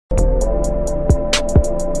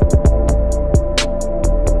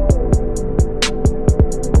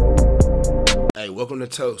Welcome to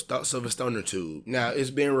Toast, Thoughts of a Stoner Tube. Now,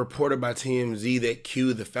 it's being reported by TMZ that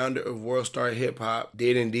Q, the founder of Worldstar Hip Hop,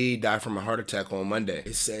 did indeed die from a heart attack on Monday.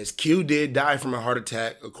 It says Q did die from a heart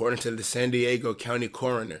attack, according to the San Diego County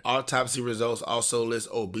coroner. Autopsy results also list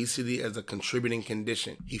obesity as a contributing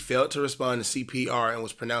condition. He failed to respond to CPR and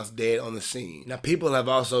was pronounced dead on the scene. Now, people have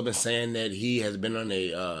also been saying that he has been on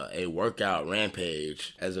a workout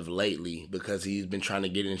rampage as of lately because he's been trying to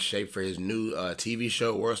get in shape for his new TV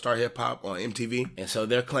show, Worldstar Hip Hop, on MTV. And so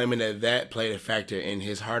they're claiming that played a factor in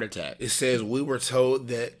his heart attack. It says, we were told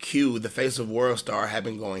that Q, the face of Worldstar, had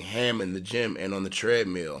been going ham in the gym and on the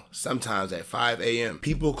treadmill, sometimes at 5 a.m.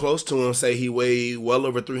 People close to him say he weighed well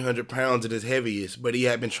over 300 pounds at his heaviest, but he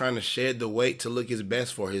had been trying to shed the weight to look his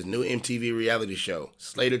best for his new MTV reality show,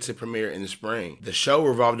 slated to premiere in the spring. The show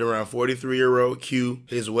revolved around 43-year-old Q,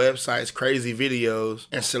 his website's crazy videos,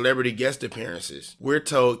 and celebrity guest appearances. We're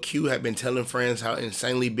told Q had been telling friends how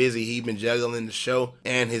insanely busy he'd been juggling the show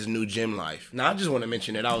and his new gym life. Now, I just want to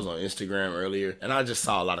mention that I was on Instagram earlier and I just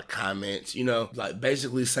saw a lot of comments, like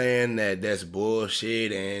basically saying that that's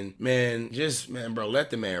bullshit and man, bro, let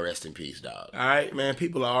the man rest in peace, dog. Alright, man,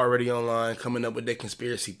 people are already online coming up with their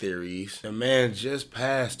conspiracy theories. The man just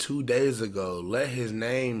passed 2 days ago. Let his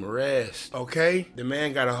name rest, okay? The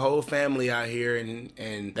man got a whole family out here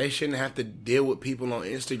and they shouldn't have to deal with people on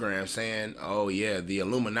Instagram saying, oh yeah, the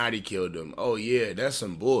Illuminati killed him. Oh yeah, that's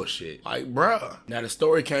some bullshit. Like, bruh. Now, the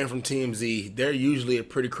story came from TMZ. They're usually a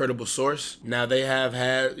pretty credible source. Now, they have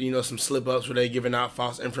had, some slip-ups where they've given out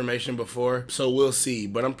false information before. So we'll see.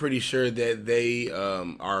 But I'm pretty sure that they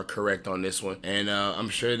are correct on this one. And I'm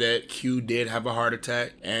sure that Q did have a heart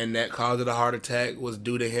attack. And that cause of the heart attack was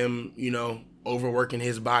due to him, overworking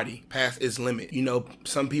his body past its limit.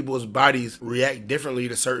 Some people's bodies react differently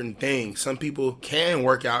to certain things. Some people can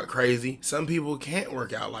work out crazy. Some people can't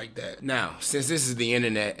work out like that. Now, since this is the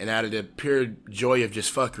internet and out of the pure joy of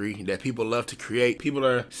just fuckery that people love to create, people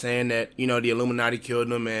are saying that, the Illuminati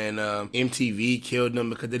killed him and MTV killed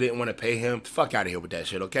him because they didn't want to pay him. Fuck out of here with that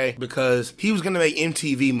shit, okay? Because he was going to make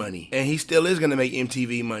MTV money and he still is going to make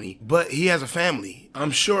MTV money, but he has a family.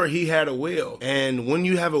 I'm sure he had a will. And when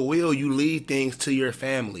you have a will, you leave things to your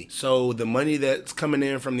family. So the money that's coming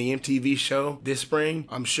in from the MTV show this spring,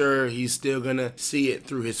 I'm sure he's still gonna see it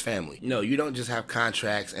through his family. You don't just have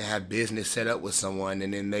contracts and have business set up with someone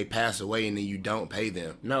and then they pass away and then you don't pay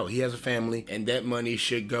them. No, he has a family and that money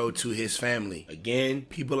should go to his family. Again,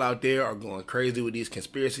 people out there are going crazy with these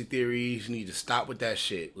conspiracy theories. You need to stop with that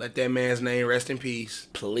shit. Let that man's name rest in peace,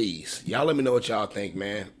 please. Y'all let me know what y'all think,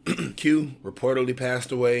 man. Q reportedly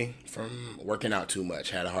passed away from working out too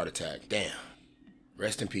much, had a heart attack. Damn.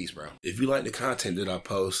 Rest in peace, bro. If you like the content that I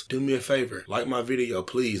post, do me a favor. Like my video,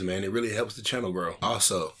 please, man. It really helps the channel grow.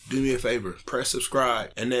 Also, do me a favor. Press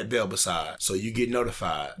subscribe and that bell beside so you get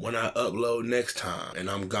notified when I upload next time and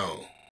I'm gone.